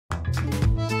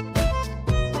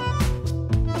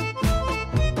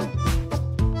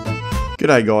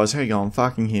G'day guys, how you going?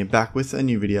 Farking here, back with a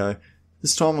new video.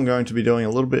 This time I'm going to be doing a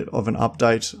little bit of an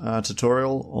update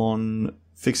tutorial on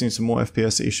fixing some more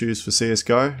FPS issues for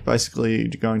CSGO. Basically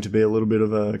going to be a little bit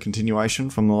of a continuation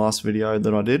from the last video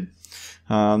that I did.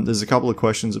 There's a couple of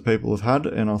questions that people have had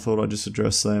and I thought I'd just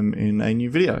address them in a new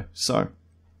video. So,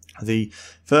 the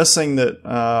first thing that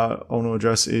I want to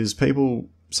address is people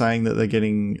saying that they're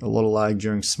getting a lot of lag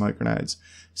during smoke grenades.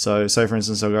 So say for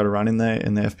instance they'll go to run in there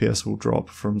and the FPS will drop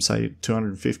from say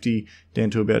 250 down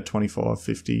to about 25,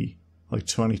 50, like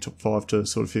 25 to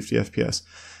sort of 50 FPS.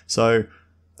 So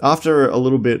after a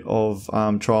little bit of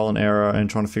trial and error and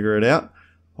trying to figure it out,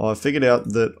 I figured out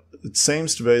that it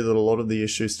seems to be that a lot of the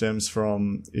issue stems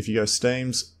from if you go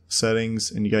Steam's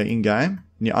settings and you go in-game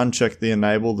and you uncheck the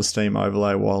enable the Steam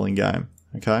overlay while in-game,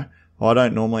 okay? I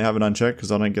don't normally have it unchecked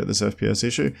because I don't get this FPS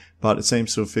issue, but it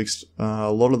seems to have fixed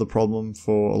a lot of the problem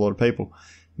for a lot of people.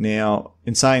 Now,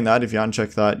 in saying that, if you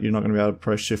uncheck that, you're not going to be able to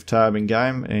press Shift Tab in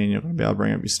game and you're going to be able to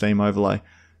bring up your Steam overlay.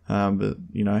 But,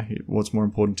 you know, what's more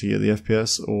important to you, the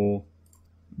FPS or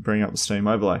bring up the Steam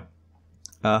overlay?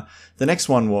 The next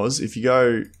one was, if you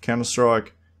go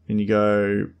Counter-Strike and you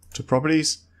go to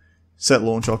Properties, set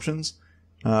launch options.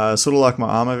 Sort of like my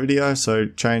Arma video, so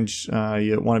change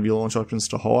one of your launch options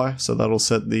to high, so that'll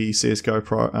set the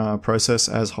CSGO process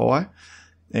as high,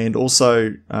 and also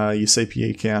your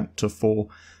CPU count to 4.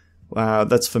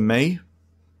 That's for me,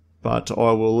 but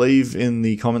I will leave in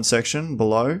the comment section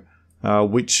below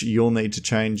which you'll need to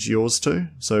change yours to,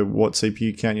 so what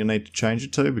CPU count you'll need to change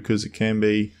it to, because it can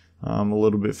be a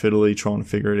little bit fiddly trying to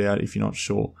figure it out if you're not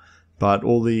sure. But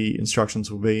all the instructions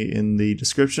will be in the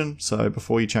description, so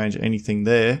before you change anything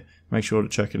there, make sure to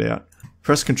check it out.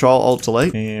 Press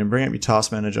Ctrl-Alt-Delete and bring up your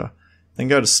task manager. Then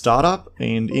go to Startup,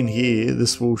 and in here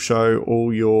this will show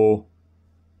all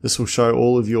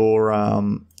of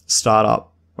your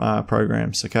startup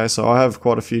programs. Okay, so I have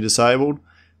quite a few disabled,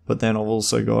 but then I've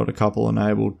also got a couple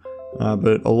enabled.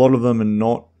 But a lot of them are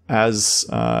not as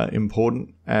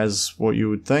important as what you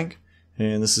would think,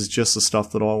 and this is just the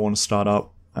stuff that I want to start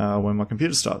up when my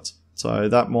computer starts. So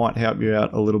that might help you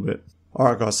out a little bit.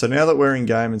 Alright guys, so now that we're in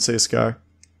game in CSGO,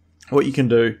 what you can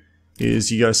do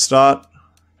is you go Start,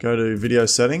 go to Video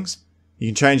Settings. You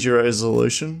can change your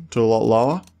resolution to a lot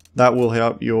lower. That will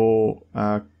help your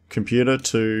computer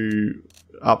to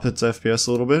up its FPS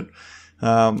a little bit.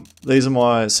 These are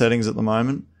my settings at the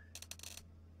moment.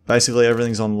 Basically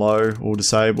everything's on low or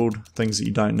disabled, things that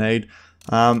you don't need.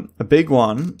 A big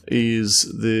one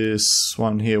is this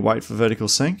one here, wait for vertical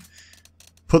sync.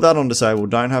 Put that on disabled,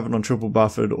 don't have it on triple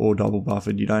buffered or double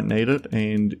buffered, you don't need it.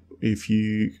 And if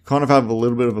you kind of have a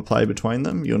little bit of a play between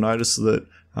them, you'll notice that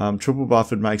triple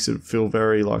buffered makes it feel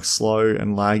very like slow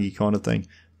and laggy kind of thing,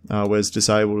 whereas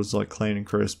disabled is like clean and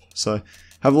crisp. So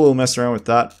have a little mess around with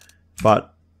that,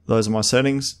 but those are my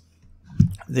settings.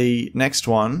 The next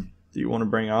one that you want to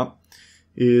bring up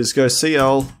is go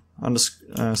CL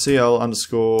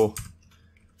underscore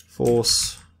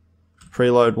force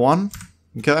preload 1,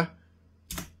 okay,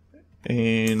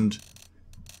 and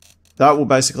that will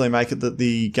basically make it that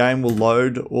the game will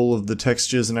load all of the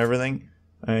textures and everything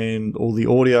and all the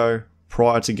audio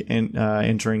prior to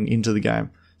entering into the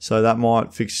game, so that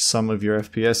might fix some of your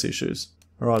FPS issues.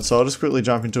 Alright, so I'll just quickly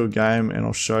jump into a game and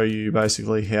I'll show you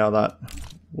basically how that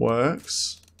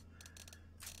works.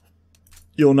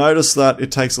 You'll notice that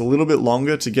it takes a little bit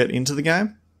longer to get into the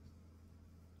game,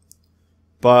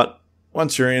 but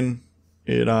once you're in,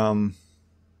 it will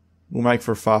make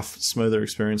for a far smoother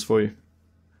experience for you.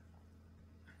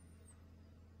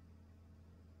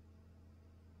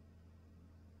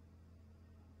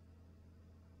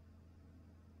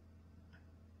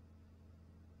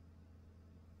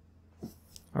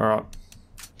 Alright,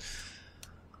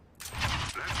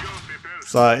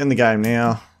 so in the game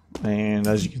now, and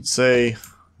as you can see,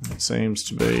 it seems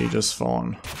to be just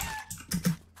fine.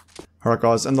 Alright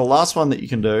guys, and the last one that you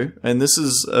can do, and this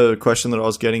is a question that I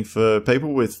was getting for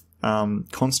people with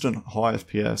constant high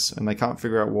FPS and they can't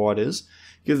figure out why it is,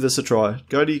 give this a try.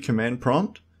 Go to your command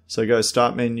prompt, so go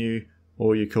Start Menu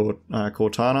or your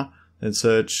Cortana and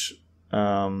search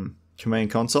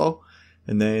Command Console,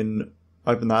 and then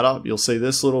open that up. You'll see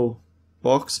this little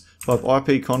box, type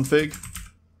ipconfig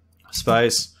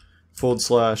space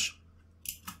 //flush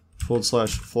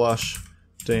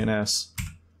DNS.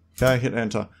 Okay, hit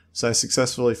enter. Say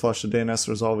successfully flushed the DNS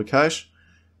resolver cache,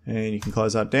 and you can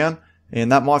close that down.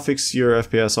 And that might fix your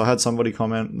FPS. I had somebody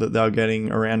comment that they were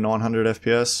getting around 900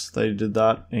 FPS. They did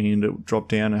that and it dropped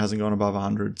down and hasn't gone above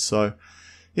 100. So,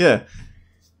 yeah.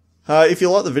 If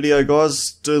you like the video,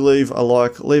 guys, do leave a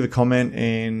like, leave a comment,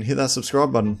 and hit that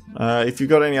subscribe button. If you've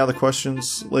got any other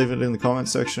questions, leave it in the comment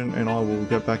section, and I will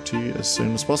get back to you as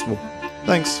soon as possible.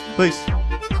 Thanks. Peace.